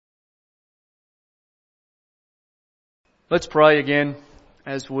Let's pray again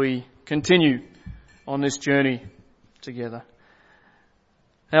as we continue on this journey together.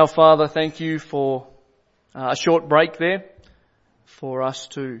 Our Father, thank you for a short break there for us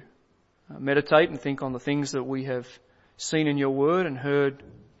to meditate and think on the things that we have seen in your word and heard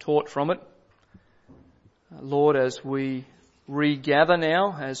taught from it. Lord, as we regather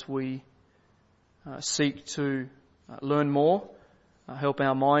now, as we seek to learn more, help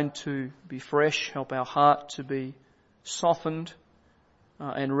our mind to be fresh, help our heart to be softened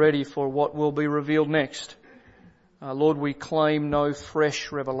and ready for what will be revealed next. Lord, we claim no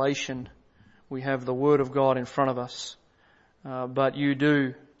fresh revelation. We have the Word of God in front of us. But you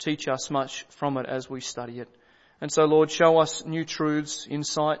do teach us much from it as we study it. And so, Lord, show us new truths,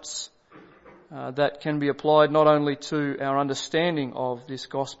 insights that can be applied not only to our understanding of this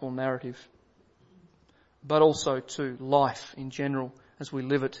gospel narrative, but also to life in general as we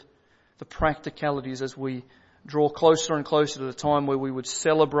live it, the practicalities as we draw closer and closer to the time where we would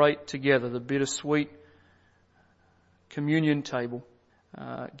celebrate together the bittersweet communion table.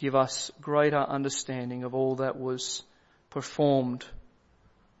 Give us greater understanding of all that was performed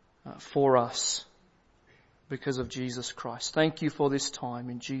for us because of Jesus Christ. Thank you for this time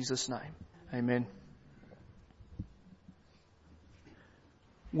in Jesus' name. Amen.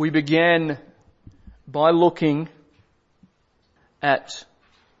 We began by looking at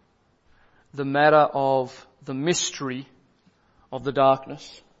the matter of the mystery of the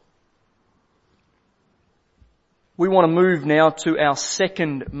darkness. We want to move now to our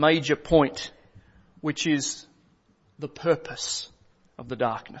second major point, which is the purpose of the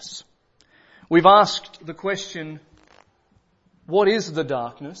darkness. We've asked the question, what is the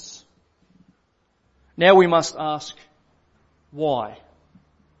darkness? Now we must ask, why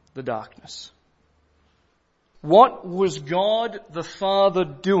the darkness? What was God the Father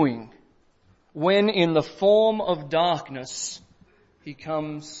doing when in the form of darkness He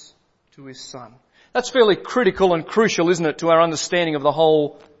comes to His Son? That's fairly critical and crucial, isn't it, to our understanding of the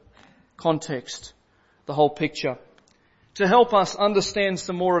whole context, the whole picture. To help us understand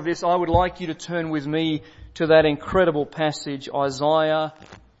some more of this, I would like you to turn with me to that incredible passage, Isaiah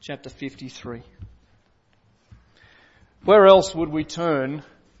chapter 53. Where else would we turn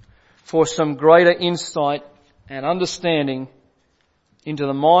for some greater insight and understanding into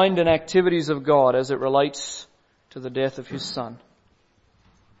the mind and activities of God as it relates to the death of His Son?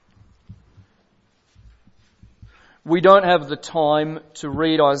 We don't have the time to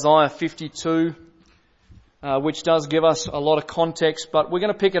read Isaiah 52, which does give us a lot of context, but we're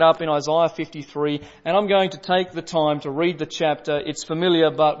going to pick it up in Isaiah 53, and I'm going to take the time to read the chapter. It's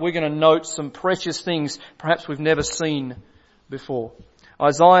familiar, but we're going to note some precious things perhaps we've never seen before.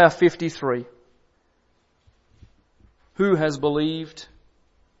 Isaiah 53. Who has believed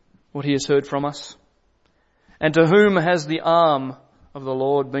what he has heard from us? And to whom has the arm of the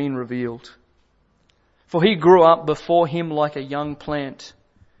Lord been revealed? For he grew up before him like a young plant,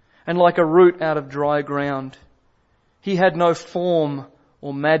 and like a root out of dry ground. He had no form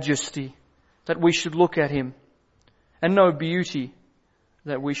or majesty that we should look at him, and no beauty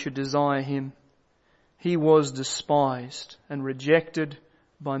that we should desire him. He was despised and rejected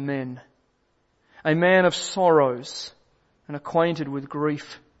by men, a man of sorrows and acquainted with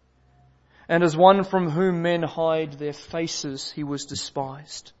grief. And as one from whom men hide their faces, he was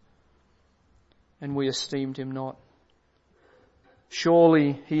despised, and we esteemed him not.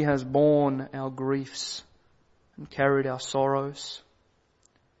 Surely he has borne our griefs and carried our sorrows.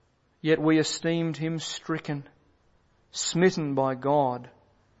 Yet we esteemed him stricken, smitten by God,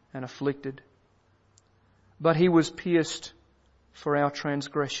 and afflicted. But he was pierced for our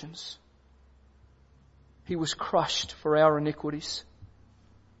transgressions. He was crushed for our iniquities.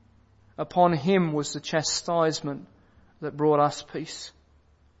 Upon him was the chastisement that brought us peace,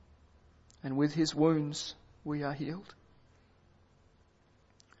 and with his wounds we are healed.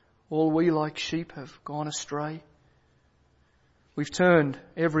 All we like sheep have gone astray. We've turned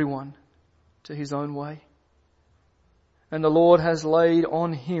everyone to his own way, and the Lord has laid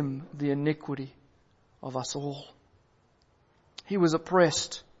on him the iniquity of us all. He was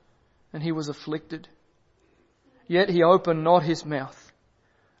oppressed and he was afflicted, yet he opened not his mouth.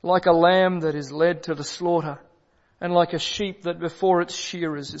 Like a lamb that is led to the slaughter, and like a sheep that before its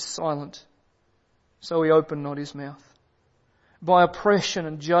shearers is silent, so he opened not his mouth. By oppression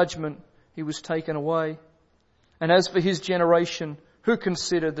and judgment he was taken away. And as for his generation, who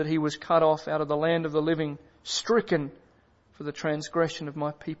considered that he was cut off out of the land of the living, stricken for the transgression of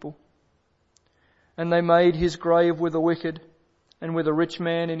my people? And they made his grave with the wicked, and with a rich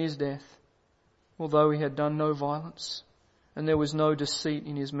man in his death, although he had done no violence, and there was no deceit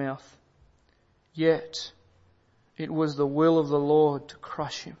in his mouth. Yet It was the will of the Lord to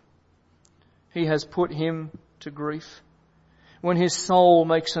crush him. He has put him to grief. When his soul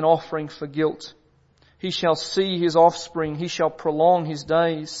makes an offering for guilt, he shall see his offspring, he shall prolong his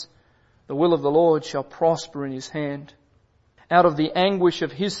days. The will of the Lord shall prosper in his hand. Out of the anguish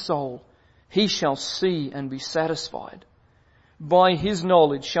of his soul, he shall see and be satisfied. By his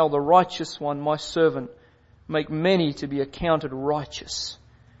knowledge shall the righteous one, my servant, make many to be accounted righteous,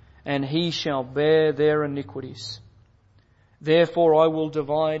 and he shall bear their iniquities. Therefore I will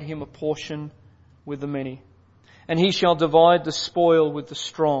divide him a portion with the many, and he shall divide the spoil with the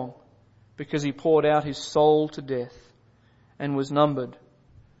strong, because he poured out his soul to death and was numbered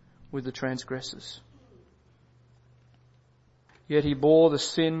with the transgressors. Yet he bore the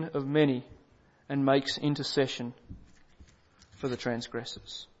sin of many and makes intercession for the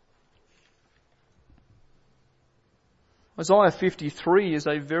transgressors. Isaiah 53 is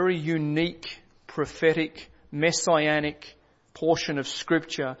a very unique, prophetic, messianic portion of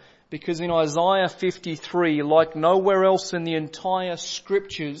Scripture, because in Isaiah 53, like nowhere else in the entire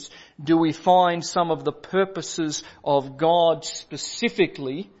Scriptures, do we find some of the purposes of God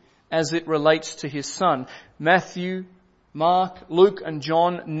specifically as it relates to His Son. Matthew, Mark, Luke and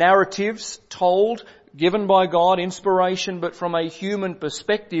John, narratives told, given by God, inspiration, but from a human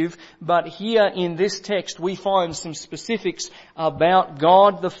perspective. But here in this text we find some specifics about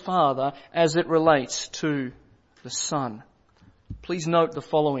God the Father as it relates to the Son. Please note the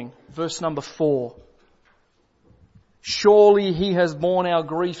following, verse number 4. Surely he has borne our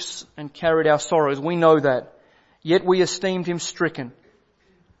griefs and carried our sorrows. We know that. Yet we esteemed him stricken,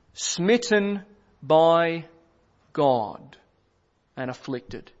 smitten by God, and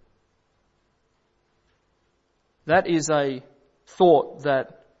afflicted. That is a thought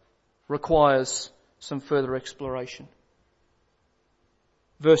that requires some further exploration.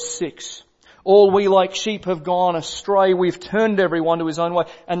 Verse 6. All we like sheep have gone astray. We've turned everyone to his own way.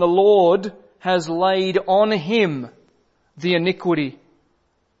 And the Lord has laid on him the iniquity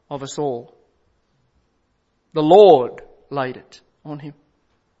of us all. The Lord laid it on him.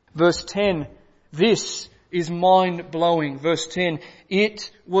 Verse 10. This is mind-blowing. Verse 10.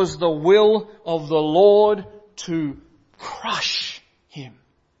 It was the will of the Lord to crush him.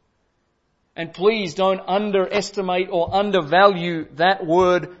 And please don't underestimate or undervalue that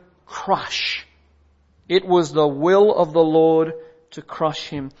word crush. It was the will of the Lord to crush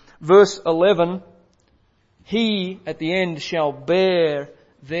him. Verse 11, he at the end shall bear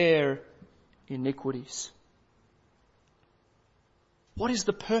their iniquities. What is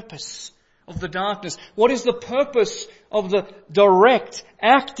the purpose of the darkness? What is the purpose of the direct,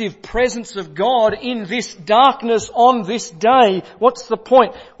 active presence of God in this darkness on this day? What's the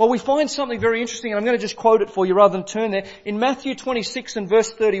point? Well, we find something very interesting, and I'm going to just quote it for you rather than turn there. In Matthew 26 and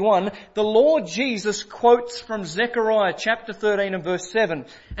verse 31, the Lord Jesus quotes from Zechariah chapter 13 and verse 7.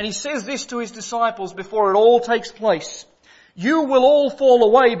 And he says this to his disciples before it all takes place. You will all fall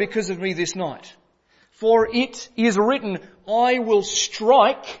away because of me this night. For it is written, I will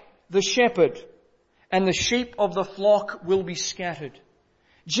strike the shepherd, and the sheep of the flock will be scattered.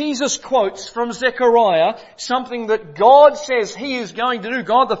 Jesus quotes from Zechariah something that God says He is going to do.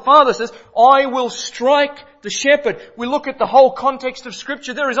 God the Father says, I will strike the shepherd. We look at the whole context of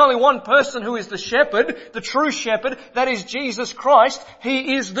Scripture. There is only one person who is the shepherd, the true shepherd. That is Jesus Christ.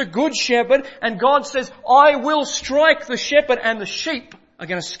 He is the good shepherd. And God says, I will strike the shepherd and the sheep are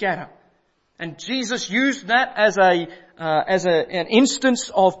going to scatter. And Jesus used that as an instance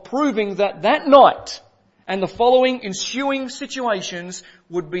of proving that night and the following ensuing situations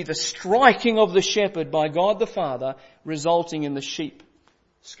would be the striking of the shepherd by God the Father, resulting in the sheep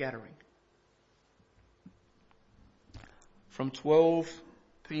scattering. From 12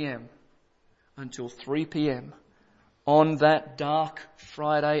 p.m. until 3 p.m. on that dark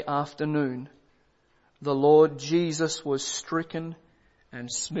Friday afternoon, the Lord Jesus was stricken and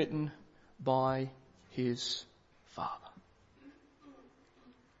smitten by His Father.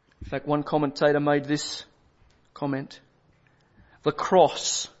 In fact, one commentator made this comment. The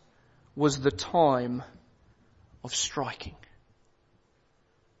cross was the time of striking.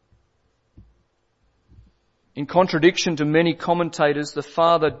 In contradiction to many commentators, the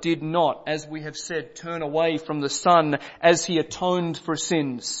Father did not, as we have said, turn away from the Son as He atoned for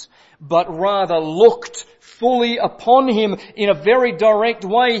sins, but rather looked fully upon Him in a very direct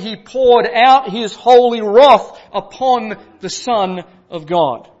way. He poured out His holy wrath upon the Son of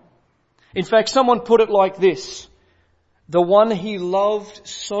God. In fact, someone put it like this. The one He loved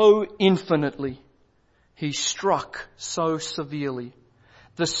so infinitely, He struck so severely.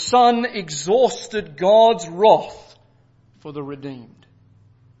 The Son exhausted God's wrath for the redeemed.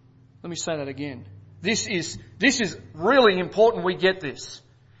 Let me say that again. This is really important we get this.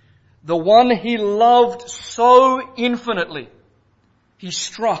 The one He loved so infinitely, He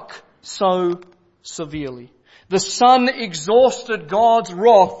struck so severely. The Son exhausted God's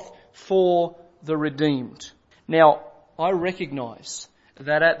wrath for the redeemed. Now, I recognize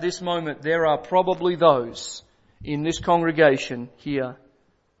that at this moment there are probably those in this congregation here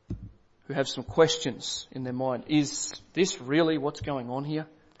who have some questions in their mind. Is this really what's going on here?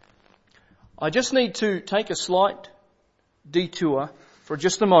 I just need to take a slight detour for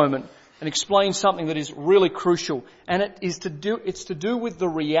just a moment and explain something that is really crucial. And it's to do with the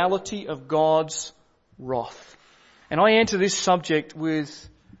reality of God's wrath. And I enter this subject with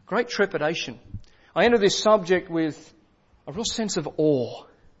great trepidation. I enter this subject with a real sense of awe.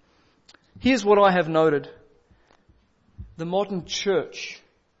 Here's what I have noted. The modern church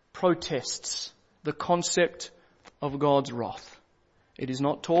protests the concept of God's wrath. It is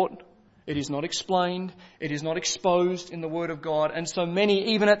not taught. It is not explained. It is not exposed in the Word of God. And so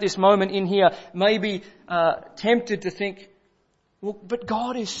many, even at this moment in here, may be tempted to think, well, but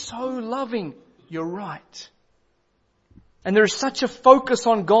God is so loving. You're right. And there is such a focus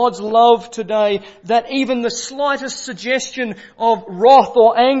on God's love today that even the slightest suggestion of wrath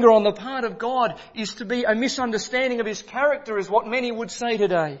or anger on the part of God is to be a misunderstanding of His character, is what many would say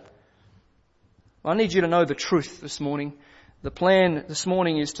today. I need you to know the truth this morning. The plan this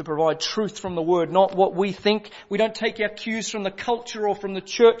morning is to provide truth from the Word, not what we think. We don't take our cues from the culture or from the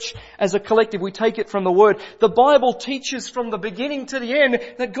church as a collective. We take it from the Word. The Bible teaches from the beginning to the end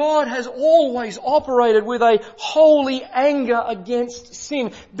that God has always operated with a holy anger against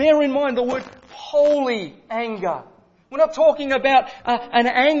sin. Bear in mind the word holy anger. We're not talking about an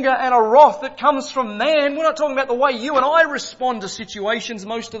anger and a wrath that comes from man. We're not talking about the way you and I respond to situations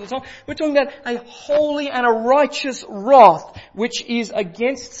most of the time. We're talking about a holy and a righteous wrath which is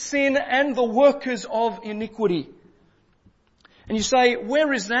against sin and the workers of iniquity. And you say,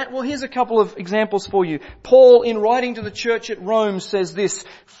 where is that? Well, here's a couple of examples for you. Paul, in writing to the church at Rome, says this,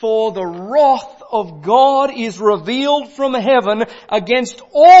 "For the wrath of God is revealed from heaven against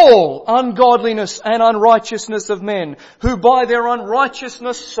all ungodliness and unrighteousness of men, who by their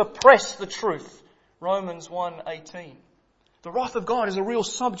unrighteousness suppress the truth." Romans 1:18. The wrath of God is a real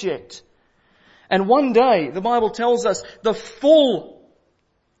subject. And one day, the Bible tells us, the full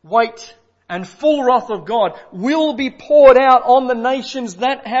weight and full wrath of God will be poured out on the nations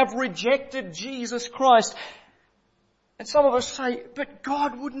that have rejected Jesus Christ. And some of us say, but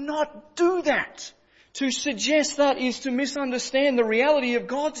God would not do that. To suggest that is to misunderstand the reality of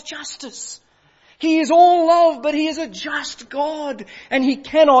God's justice. He is all love, but He is a just God, and He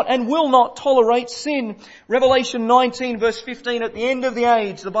cannot and will not tolerate sin. Revelation 19 verse 15, at the end of the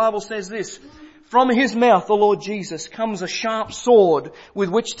age, the Bible says this, "From His mouth, the Lord Jesus, comes a sharp sword with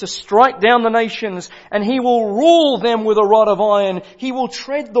which to strike down the nations, and He will rule them with a rod of iron. He will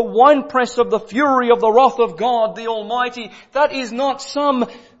tread the winepress of the fury of the wrath of God, the Almighty." That is not some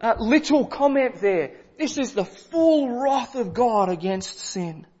little comment there. This is the full wrath of God against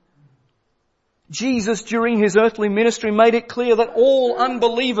sin. Jesus, during His earthly ministry, made it clear that all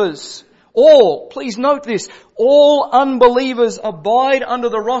unbelievers, please note this, all unbelievers abide under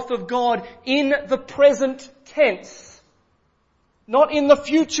the wrath of God in the present tense. Not in the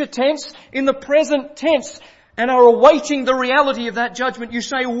future tense, in the present tense, and are awaiting the reality of that judgment. You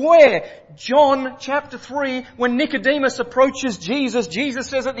say, where? John chapter 3, when Nicodemus approaches Jesus, Jesus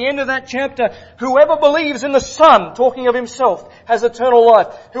says at the end of that chapter, "Whoever believes in the Son," talking of Himself, "has eternal life.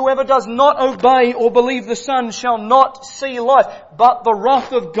 Whoever does not obey or believe the Son shall not see life, but the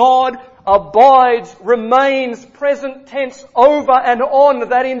wrath of God abides," remains, present tense, over and on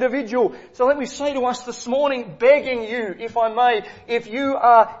that individual. So let me say to us this morning, begging you, if I may, if you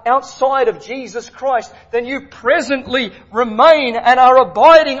are outside of Jesus Christ, then you presently remain and are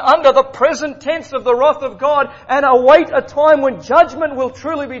abiding under the present tense of the wrath of God and await a time when judgment will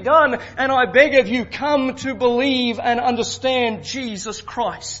truly be done. And I beg of you, come to believe and understand Jesus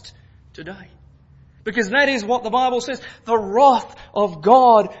Christ today. Because that is what the Bible says. The wrath of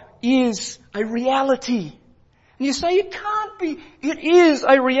God is a reality. And you say, it can't be. It is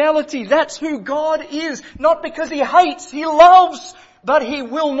a reality. That's who God is. Not because He hates, He loves, but He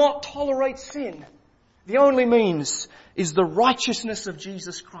will not tolerate sin. The only means is the righteousness of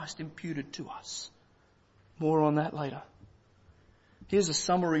Jesus Christ imputed to us. More on that later. Here's a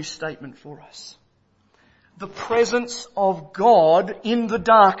summary statement for us. The presence of God in the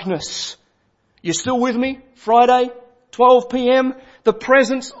darkness. You still with me? Friday, 12 p.m. The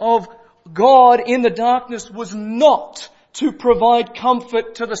presence of God in the darkness was not to provide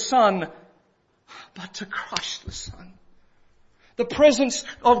comfort to the Son, but to crush the Son. The presence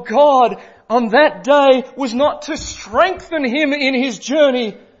of God on that day was not to strengthen him in his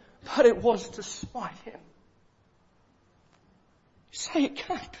journey, but it was to smite him. You say it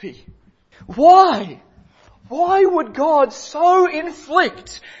can't be. Why? Why would God so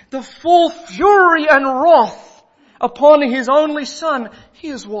inflict the full fury and wrath upon his only Son?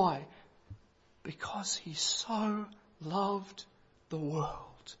 Here's why. Because he so loved the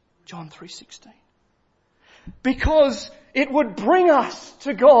world. John 3:16. Because it would bring us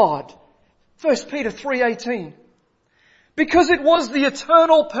to God. 1 Peter 3:18. Because it was the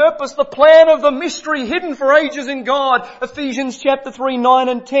eternal purpose, the plan of the mystery hidden for ages in God. Ephesians chapter 3, 9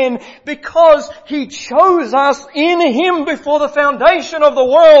 and 10. Because He chose us in Him before the foundation of the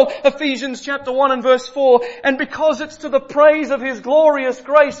world. Ephesians chapter 1 and verse 4. And because it's to the praise of His glorious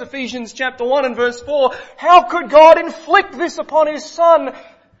grace. Ephesians chapter 1 and verse 4. How could God inflict this upon His Son?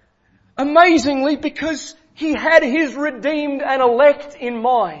 Amazingly, because He had His redeemed and elect in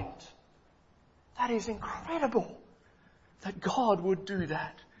mind. That is incredible. That God would do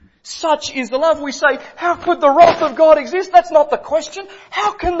that. Such is the love. We say, how could the wrath of God exist? That's not the question.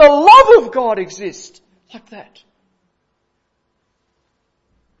 How can the love of God exist like that?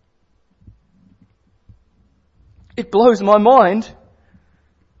 It blows my mind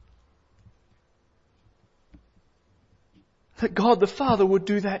that God the Father would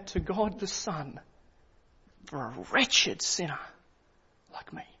do that to God the Son for a wretched sinner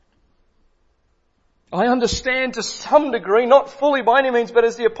like me. I understand to some degree, not fully by any means, but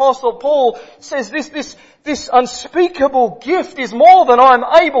as the Apostle Paul says, this unspeakable gift is more than I'm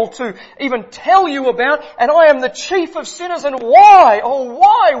able to even tell you about, and I am the chief of sinners, and why, oh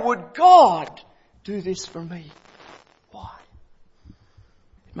why would God do this for me? Why?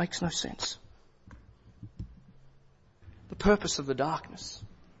 It makes no sense. The purpose of the darkness.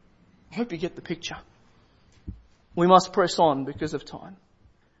 I hope you get the picture. We must press on because of time.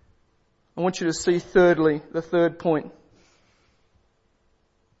 I want you to see thirdly, the third point.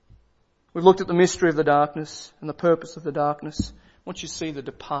 We've looked at the mystery of the darkness and the purpose of the darkness. I want you to see the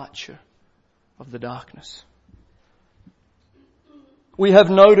departure of the darkness. We have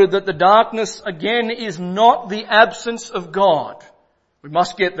noted that the darkness again is not the absence of God. We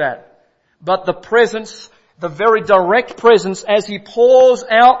must get that. But the presence, the very direct presence as He pours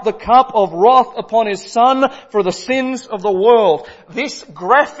out the cup of wrath upon His Son for the sins of the world. This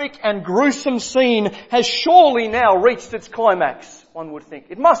graphic and gruesome scene has surely now reached its climax, one would think.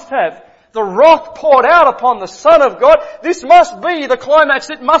 It must have. The wrath poured out upon the Son of God. This must be the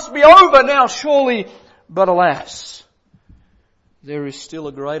climax. It must be over now, surely. But alas, there is still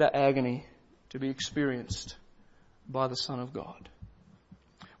a greater agony to be experienced by the Son of God.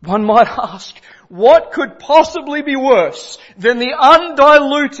 One might ask, what could possibly be worse than the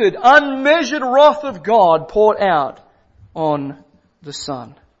undiluted, unmeasured wrath of God poured out on the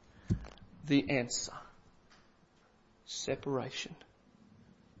Son? The answer: separation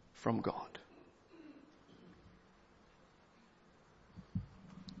from God.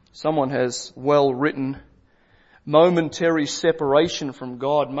 Someone has well written, momentary separation from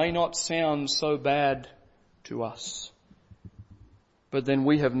God may not sound so bad to us. But then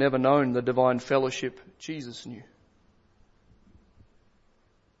we have never known the divine fellowship Jesus knew.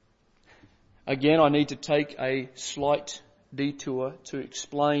 Again, I need to take a slight detour to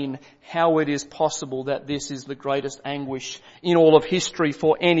explain how it is possible that this is the greatest anguish in all of history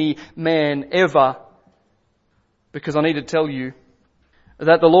for any man ever. Because I need to tell you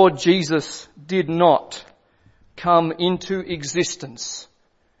that the Lord Jesus did not come into existence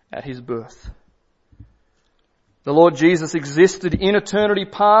at His birth. The Lord Jesus existed in eternity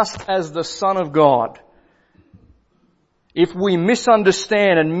past as the Son of God. If we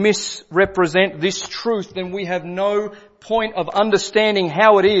misunderstand and misrepresent this truth, then we have no point of understanding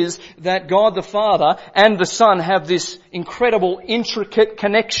how it is that God the Father and the Son have this incredible, intricate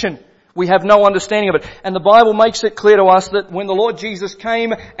connection. We have no understanding of it. And the Bible makes it clear to us that when the Lord Jesus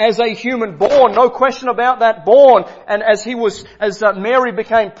came as a human, born, no question about that, born, and as Mary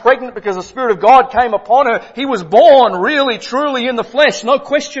became pregnant because the Spirit of God came upon her, He was born really, truly in the flesh. No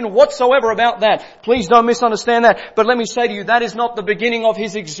question whatsoever about that. Please don't misunderstand that. But let me say to you, that is not the beginning of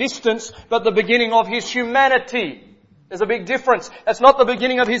His existence, but the beginning of His humanity. There's a big difference. That's not the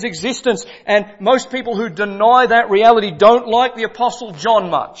beginning of His existence. And most people who deny that reality don't like the Apostle John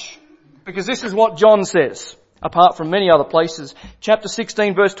much. Because this is what John says, apart from many other places. Chapter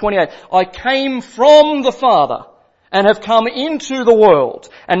 16, verse 28. I came from the Father and have come into the world,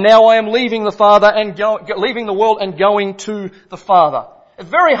 and now I am leaving the Father and leaving the world and going to the Father. It's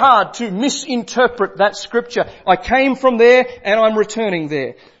very hard to misinterpret that scripture. I came from there and I'm returning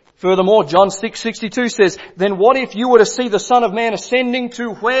there. Furthermore, John 6:62 says, then what if you were to see the Son of Man ascending to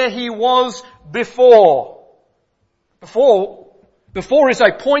where He was before? Before is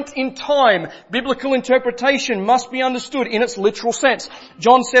a point in time. Biblical interpretation must be understood in its literal sense.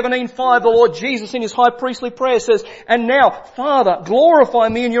 John 17:5, the Lord Jesus in His high priestly prayer says, and now, Father, glorify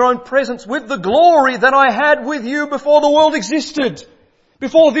me in your own presence with the glory that I had with you before the world existed.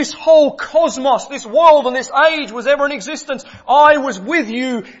 Before this whole cosmos, this world and this age was ever in existence, I was with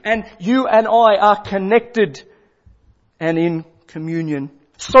you and I are connected and in communion.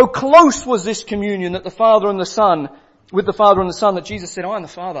 So close was this communion that with the Father and the Son, that Jesus said, I and the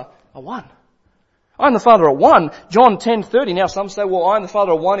Father are one. I and the Father are one. John 10:30. Now some say, well, I and the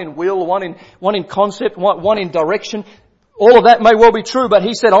Father are one in will, one in concept, one in direction. All of that may well be true, but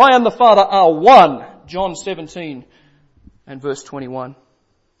He said, I and the Father are one. John 17 and verse 21.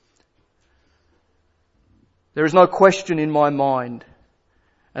 There is no question in my mind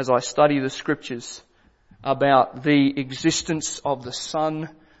as I study the Scriptures about the existence of the Son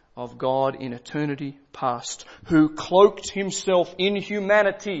of God in eternity past, who cloaked Himself in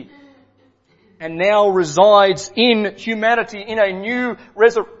humanity and now resides in humanity in a new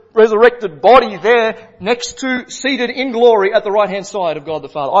resurrected body there next to, seated in glory at the right hand side of God the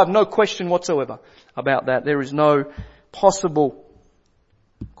Father. I have no question whatsoever about that. There is no possible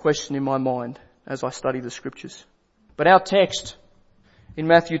question in my mind as I study the Scriptures. But our text in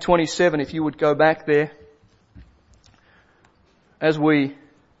Matthew 27, if you would go back there, as we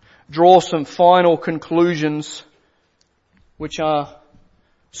draw some final conclusions which are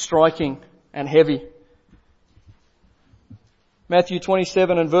striking and heavy. Matthew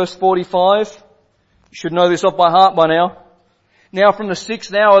 27 and verse 45. You should know this off by heart by now. Now from the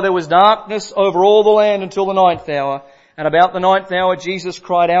 6th hour there was darkness over all the land until the 9th hour. And about the 9th hour Jesus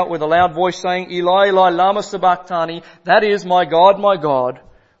cried out with a loud voice saying, Eli, Eli, lama sabachthani, that is, my God,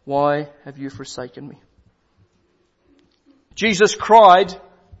 why have you forsaken me? Jesus cried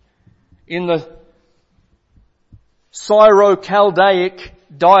in the Syro-Chaldaic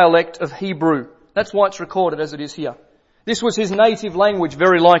dialect of Hebrew. That's why it's recorded as it is here. This was His native language,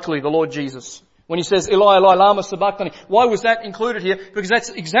 very likely, the Lord Jesus. When He says, Eli, Eli, lama sabachthani. Why was that included here? Because that's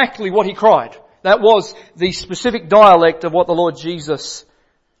exactly what He cried. That was the specific dialect of what the Lord Jesus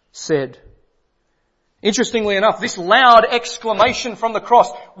said. Interestingly enough, this loud exclamation from the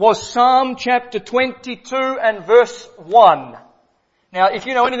cross was Psalm chapter 22 and verse 1. Now, if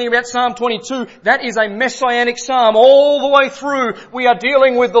you know anything about Psalm 22, that is a messianic psalm all the way through. We are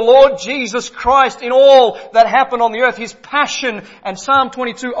dealing with the Lord Jesus Christ in all that happened on the earth, His passion. And Psalm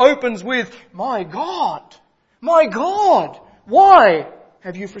 22 opens with, my God, why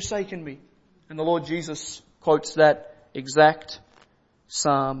have you forsaken me? And the Lord Jesus quotes that exact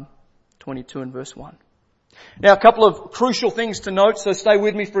Psalm 22 and verse 1. Now, a couple of crucial things to note, so stay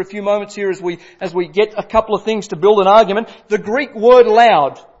with me for a few moments here as we get a couple of things to build an argument. The Greek word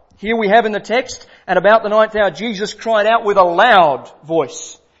loud, here we have in the text, at about the 9th hour, Jesus cried out with a loud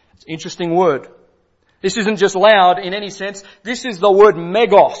voice. It's an interesting word. This isn't just loud in any sense. This is the word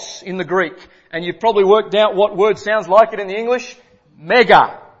megos in the Greek. And you've probably worked out what word sounds like it in the English.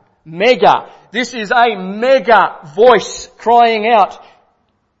 Mega. This is a mega voice crying out.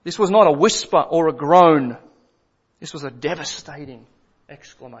 This was not a whisper or a groan. This was a devastating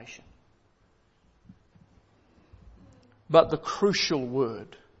exclamation. But the crucial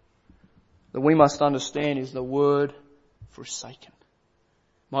word that we must understand is the word forsaken.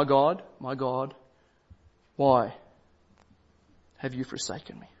 My God, why have you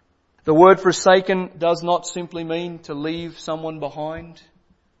forsaken me? The word forsaken does not simply mean to leave someone behind.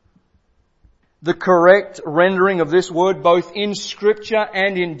 The correct rendering of this word, both in Scripture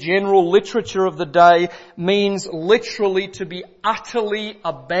and in general literature of the day, means literally to be utterly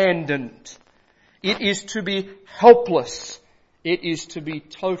abandoned. It is to be helpless. It is to be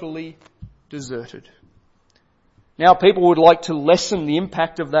totally deserted. Now, people would like to lessen the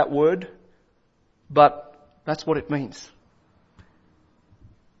impact of that word, but that's what it means.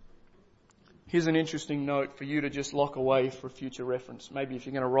 Here's an interesting note for you to just lock away for future reference. Maybe if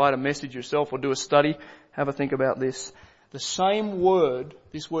you're going to write a message yourself or do a study, have a think about this. The same word,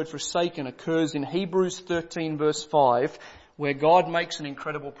 this word forsaken, occurs in Hebrews 13 verse 5, where God makes an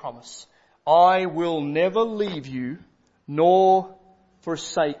incredible promise. I will never leave you nor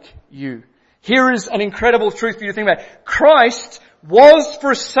forsake you. Here is an incredible truth for you to think about. Christ was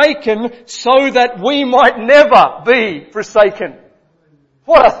forsaken so that we might never be forsaken.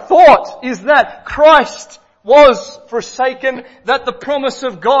 What a thought is that! Christ was forsaken that the promise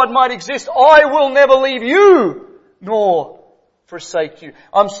of God might exist. I will never leave you nor forsake you.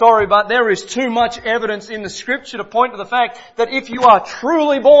 I'm sorry, but there is too much evidence in the Scripture to point to the fact that if you are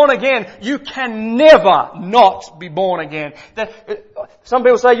truly born again, you can never not be born again. Some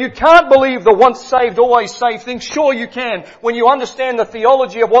people say you can't believe the once saved, always saved thing. Sure you can. When you understand the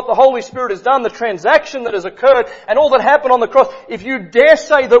theology of what the Holy Spirit has done, the transaction that has occurred, and all that happened on the cross, if you dare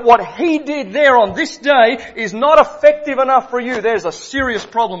say that what He did there on this day is not effective enough for you, there's a serious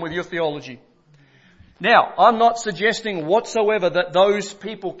problem with your theology. Now, I'm not suggesting whatsoever that those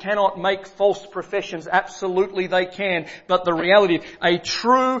people cannot make false professions. Absolutely they can. But the reality, a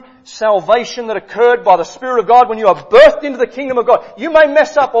true salvation that occurred by the Spirit of God when you are birthed into the kingdom of God, you may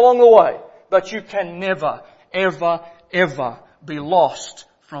mess up along the way, but you can never, ever, ever be lost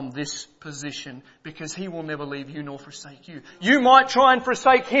from this position, because He will never leave you nor forsake you. You might try and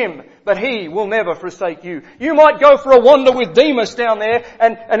forsake Him, but He will never forsake you. You might go for a wander with Demas down there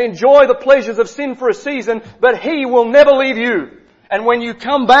and enjoy the pleasures of sin for a season, but He will never leave you. And when you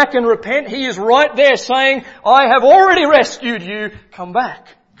come back and repent, He is right there saying, I have already rescued you. Come back.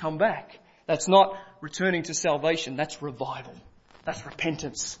 Come back. That's not returning to salvation. That's revival. That's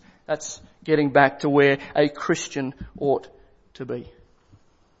repentance. That's getting back to where a Christian ought to be.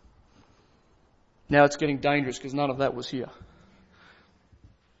 Now it's getting dangerous because none of that was here.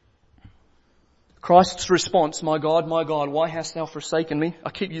 Christ's response, my God, why hast thou forsaken me? I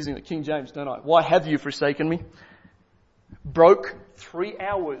keep using the King James, don't I? Why have you forsaken me? Broke 3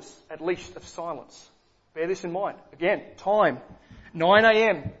 hours at least of silence. Bear this in mind. Again, time. 9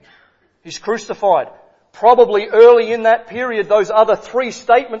 a.m. He's crucified. Probably early in that period, those other 3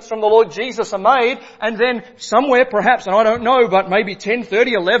 statements from the Lord Jesus are made, and then somewhere perhaps, and I don't know, but maybe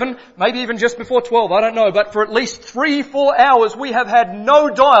 10:30, 11, maybe even just before 12, I don't know, but for at least 3-4 hours we have had no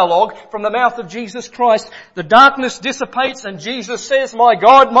dialogue from the mouth of Jesus Christ. The darkness dissipates and Jesus says, my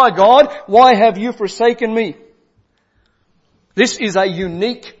God, why have you forsaken me? This is a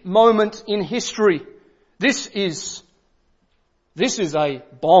unique moment in history. This is a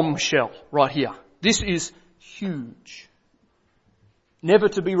bombshell right here. This is huge. Never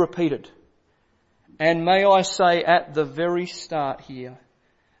to be repeated. And may I say at the very start here,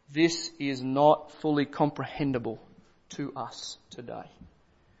 this is not fully comprehensible to us today.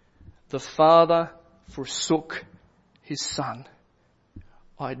 The Father forsook His Son.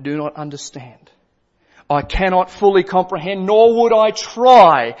 I do not understand. I cannot fully comprehend, nor would I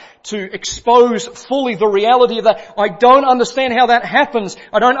try to expose fully the reality of that. I don't understand how that happens.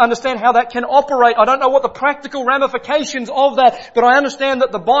 I don't understand how that can operate. I don't know what the practical ramifications of that, but I understand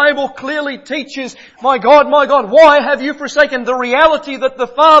that the Bible clearly teaches, my God, why have you forsaken? The reality that the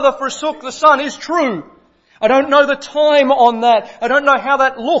Father forsook the Son is true. I don't know the time on that. I don't know how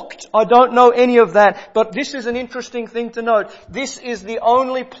that looked. I don't know any of that. But this is an interesting thing to note. This is the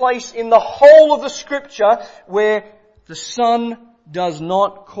only place in the whole of the Scripture where the Son does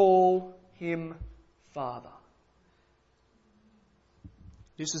not call Him Father.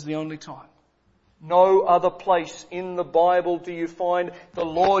 This is the only time. No other place in the Bible do you find the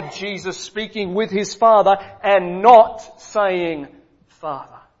Lord Jesus speaking with His Father and not saying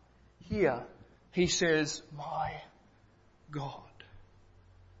Father. Here, He says, my God.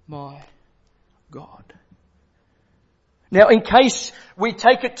 My God. Now, in case we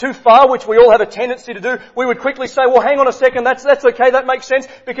take it too far, which we all have a tendency to do, we would quickly say, well, hang on a second, that's okay, that makes sense,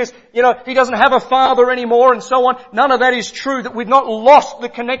 because, He doesn't have a Father anymore and so on. None of that is true, that we've not lost the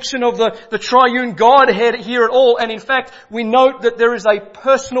connection of the triune Godhead here at all. And in fact, we note that there is a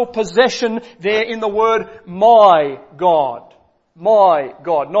personal possession there in the word, my God. My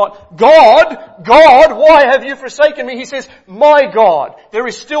God, not God, why have you forsaken me? He says, my God. There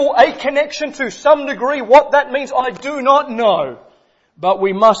is still a connection to some degree. What that means, I do not know. But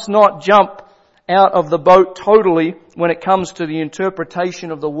we must not jump out of the boat totally when it comes to the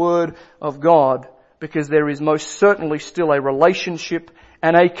interpretation of the Word of God, because there is most certainly still a relationship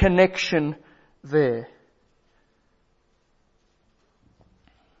and a connection there.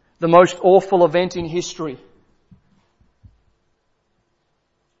 The most awful event in history.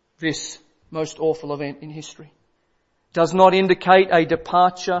 This most awful event in history does not indicate a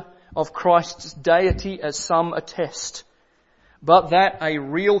departure of Christ's deity as some attest, but that a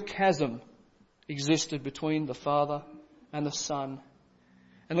real chasm existed between the Father and the Son.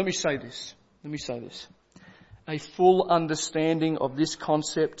 And let me say this. A full understanding of this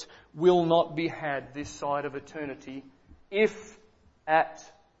concept will not be had this side of eternity, if at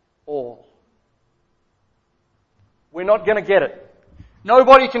all. We're not going to get it.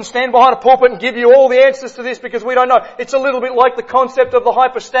 Nobody can stand behind a pulpit and give you all the answers to this because we don't know. It's a little bit like the concept of the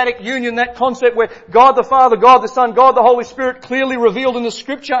hypostatic union, that concept where God the Father, God the Son, God the Holy Spirit clearly revealed in the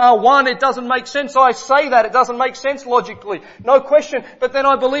Scripture are one. It doesn't make sense. I say that. It doesn't make sense logically. No question. But then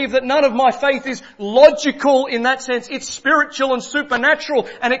I believe that none of my faith is logical in that sense. It's spiritual and supernatural,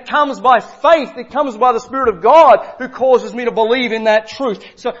 and it comes by faith. It comes by the Spirit of God who causes me to believe in that truth.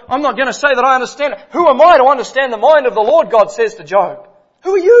 So I'm not going to say that I understand it. Who am I to understand the mind of the Lord, God says to Job.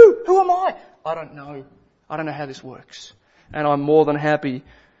 Who are you? Who am I? I don't know. I don't know how this works. And I'm more than happy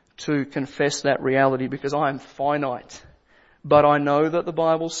to confess that reality because I am finite. But I know that the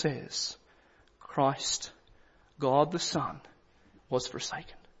Bible says Christ, God the Son, was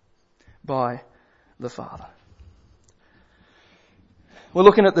forsaken by the Father. We're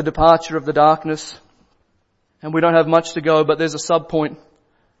looking at the departure of the darkness, and we don't have much to go, but there's a sub-point.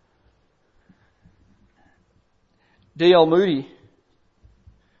 D.L. Moody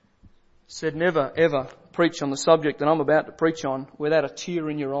said, never ever preach on the subject that I'm about to preach on without a tear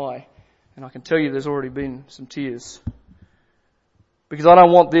in your eye. And I can tell you there's already been some tears. Because I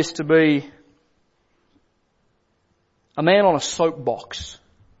don't want this to be a man on a soapbox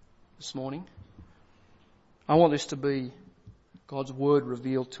this morning. I want this to be God's Word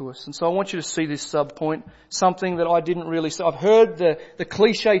revealed to us. And so I want you to see this sub-point, something that I didn't really see. I've heard the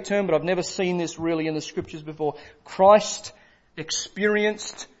cliche term, but I've never seen this really in the Scriptures before. Christ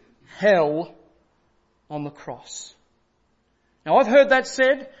experienced hell on the cross. Now I've heard that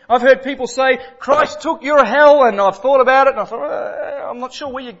said. I've heard people say, Christ took your hell, and I've thought about it and I thought, I'm not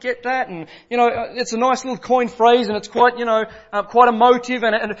sure where you get that, and it's a nice little coined phrase and it's quite, quite emotive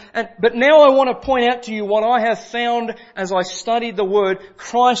but now I want to point out to you what I have found as I studied the Word.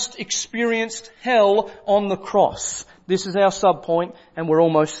 Christ experienced hell on the cross. This is our sub-point and we're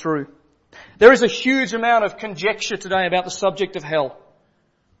almost through. There is a huge amount of conjecture today about the subject of hell.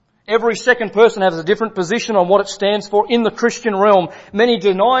 Every second person has a different position on what it stands for in the Christian realm. Many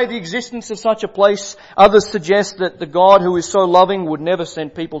deny the existence of such a place. Others suggest that the God who is so loving would never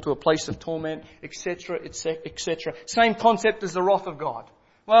send people to a place of torment, etc., etc. Same concept as the wrath of God.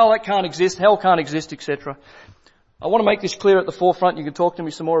 Well, that can't exist. Hell can't exist, etc. I want to make this clear at the forefront. You can talk to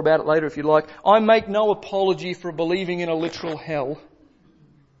me some more about it later if you'd like. I make no apology for believing in a literal hell,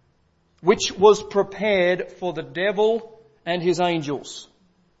 which was prepared for the devil and his angels.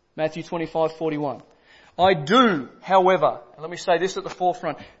 Matthew 25:41. I do, however, and let me say this at the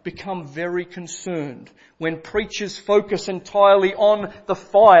forefront, become very concerned when preachers focus entirely on the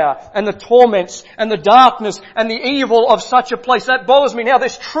fire and the torments and the darkness and the evil of such a place. That bothers me. Now,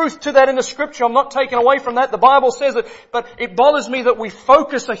 there's truth to that in the Scripture. I'm not taking away from that. The Bible says it. But it bothers me that we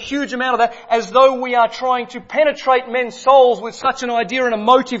focus a huge amount of that as though we are trying to penetrate men's souls with such an idea and a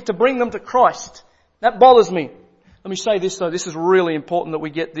motive to bring them to Christ. That bothers me. Let me say this though, this is really important that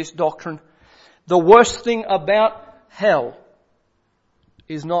we get this doctrine. The worst thing about hell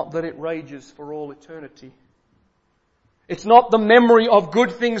is not that it rages for all eternity. It's not the memory of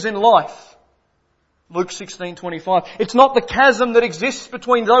good things in life. Luke 16:25. It's not the chasm that exists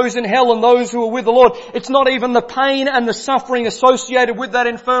between those in hell and those who are with the Lord. It's not even the pain and the suffering associated with that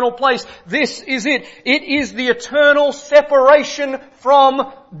infernal place. This is it. It is the eternal separation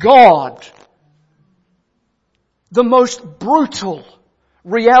from God. The most brutal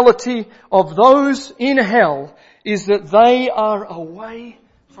reality of those in hell is that they are away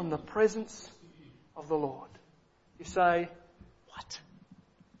from the presence of the Lord. You say, what?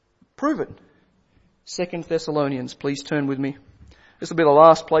 Prove it. 2 Thessalonians, please turn with me. This will be the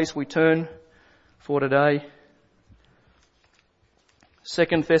last place we turn for today.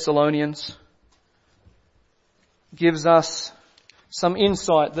 2 Thessalonians gives us some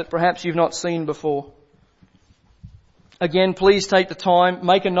insight that perhaps you've not seen before. Again, please take the time,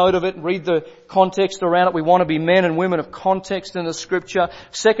 make a note of it, read the context around it. We want to be men and women of context in the Scripture.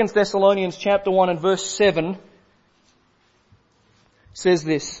 2 Thessalonians chapter 1 and verse 7 says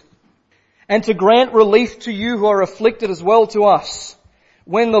this, and to grant relief to you who are afflicted as well to us,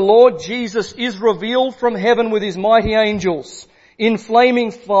 when the Lord Jesus is revealed from heaven with His mighty angels, in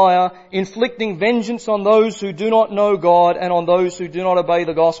flaming fire, inflicting vengeance on those who do not know God and on those who do not obey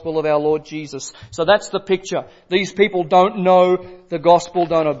the gospel of our Lord Jesus. So that's the picture. These people don't know the gospel,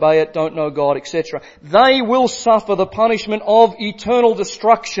 don't obey it, don't know God, etc. They will suffer the punishment of eternal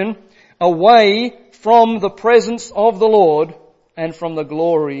destruction away from the presence of the Lord and from the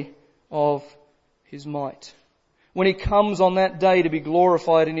glory of His might. When He comes on that day to be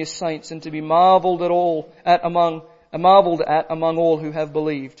glorified in His saints and to be marveled at among all who have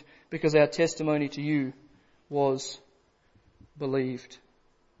believed, because our testimony to you was believed.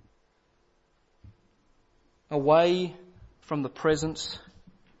 Away from the presence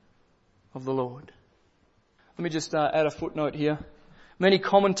of the Lord. Let me just add a footnote here. Many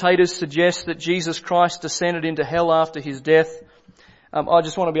commentators suggest that Jesus Christ descended into hell after his death. I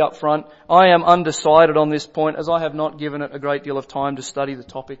just want to be upfront. I am undecided on this point, as I have not given it a great deal of time to study the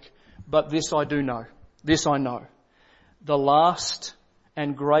topic. But this I do know. This I know. The last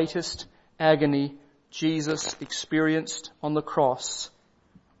and greatest agony Jesus experienced on the cross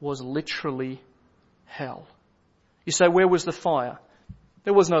was literally hell. You say, where was the fire?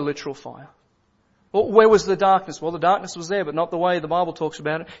 There was no literal fire. Well, where was the darkness? Well, the darkness was there, but not the way the Bible talks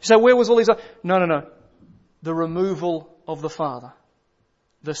about it. You say, where was all these? No. The removal of the Father.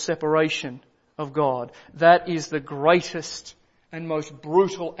 The separation of God. That is the greatest and most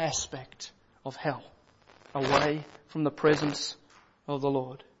brutal aspect of hell. Away from the presence of the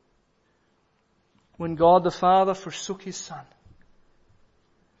Lord. When God the Father forsook His Son,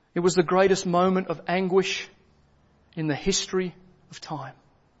 it was the greatest moment of anguish in the history of time.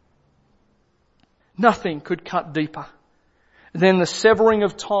 Nothing could cut deeper than the severing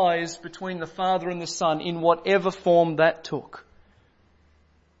of ties between the Father and the Son in whatever form that took.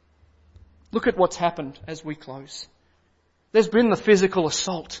 Look at what's happened as we close. There's been the physical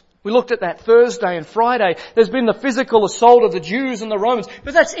assault. We looked at that Thursday and Friday. There's been the physical assault of the Jews and the Romans,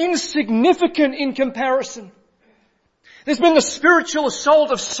 but that's insignificant in comparison. There's been the spiritual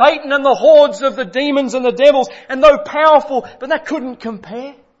assault of Satan and the hordes of the demons and the devils, and though powerful, but that couldn't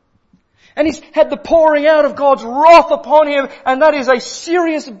compare. And he's had the pouring out of God's wrath upon him, and that is a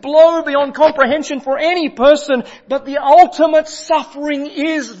serious blow beyond comprehension for any person. But the ultimate suffering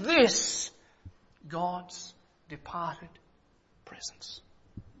is this: God's departed presence.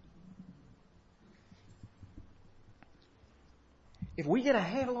 If we get a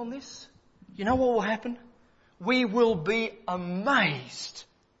handle on this, you know what will happen? We will be amazed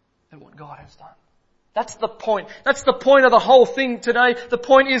at what God has done. That's the point. That's the point of the whole thing today. The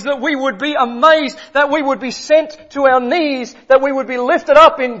point is that we would be amazed, that we would be sent to our knees, that we would be lifted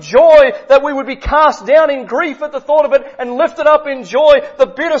up in joy, that we would be cast down in grief at the thought of it and lifted up in joy. The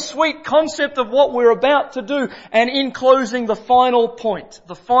bittersweet concept of what we're about to do. And in closing, the final point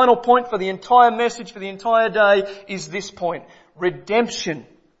for the entire message, for the entire day, is this point: redemption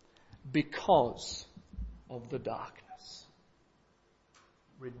because of the darkness.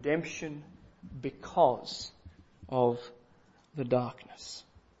 Redemption because of the darkness.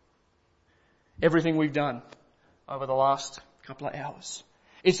 Everything we've done over the last couple of hours,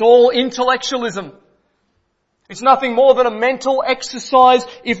 it's all intellectualism. It's nothing more than a mental exercise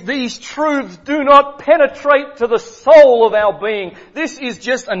if these truths do not penetrate to the soul of our being. This is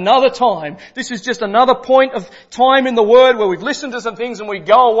just another time. This is just another point of time in the Word where we've listened to some things and we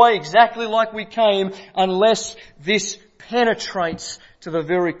go away exactly like we came, unless this penetrates to the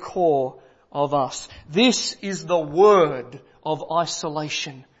very core of us. This is the word of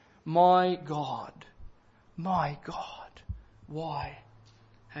isolation. My God, why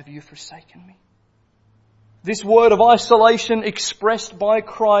have you forsaken me? This word of isolation expressed by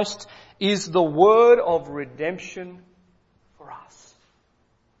Christ is the word of redemption for us.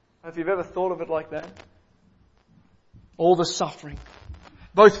 Have you ever thought of it like that? All the suffering,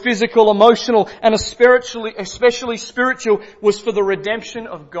 both physical, emotional, and especially spiritual, was for the redemption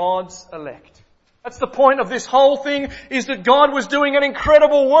of God's elect. That's the point of this whole thing, is that God was doing an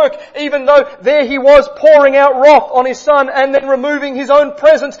incredible work, even though there He was pouring out wrath on His Son and then removing His own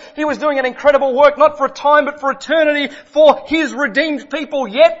presence. He was doing an incredible work, not for a time, but for eternity, for His redeemed people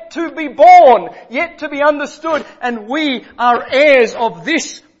yet to be born, yet to be understood. And we are heirs of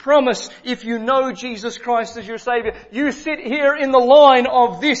this promise. If you know Jesus Christ as your Saviour, you sit here in the line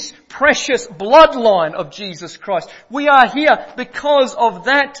of this precious bloodline of Jesus Christ. We are here because of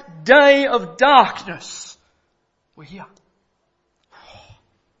that day of darkness. We're here.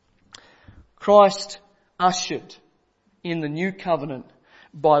 Christ ushered in the new covenant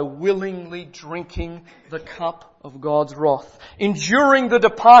by willingly drinking the cup of God's wrath, enduring the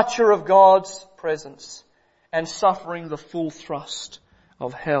departure of God's presence, and suffering the full thrust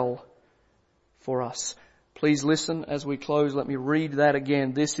of hell for us. Please listen as we close. Let me read that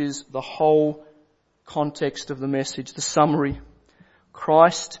again. This is the whole context of the message, the summary.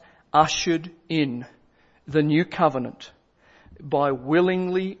 Christ ushered in the new covenant by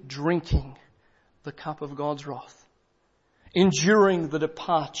willingly drinking the cup of God's wrath, enduring the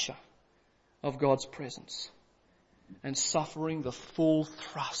departure of God's presence, and suffering the full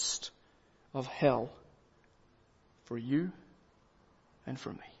thrust of hell for you and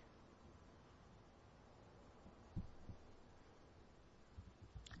for me.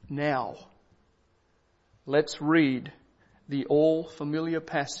 Now, let's read the all-familiar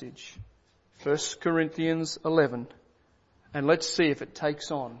passage, 1 Corinthians 11, And let's see if it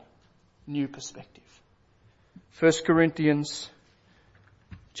takes on new perspective. 1 Corinthians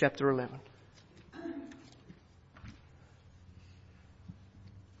chapter 11.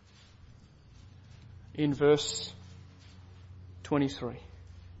 In verse 23.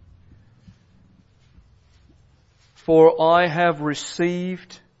 For I have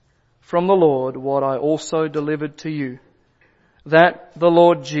received from the Lord what I also delivered to you, that the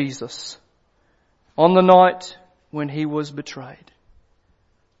Lord Jesus, on the night when he was betrayed,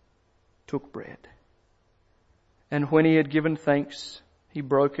 took bread. And when he had given thanks, he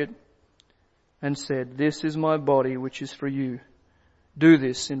broke it and said, This is my body which is for you. Do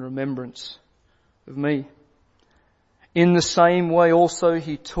this in remembrance of me. In the same way also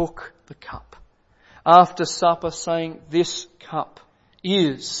he took the cup after supper, saying, This cup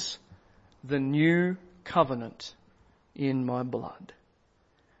is the new covenant in my blood.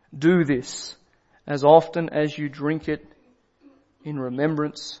 Do this as often as you drink it in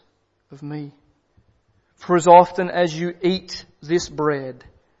remembrance of me. For as often as you eat this bread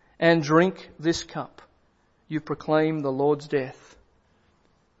and drink this cup, you proclaim the Lord's death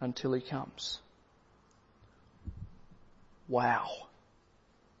until he comes. Wow.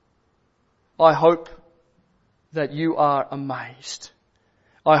 I hope that you are amazed.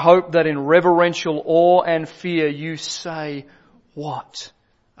 I hope that in reverential awe and fear you say, what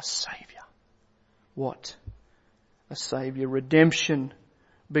a Saviour. What a Saviour. Redemption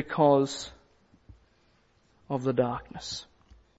because of the darkness.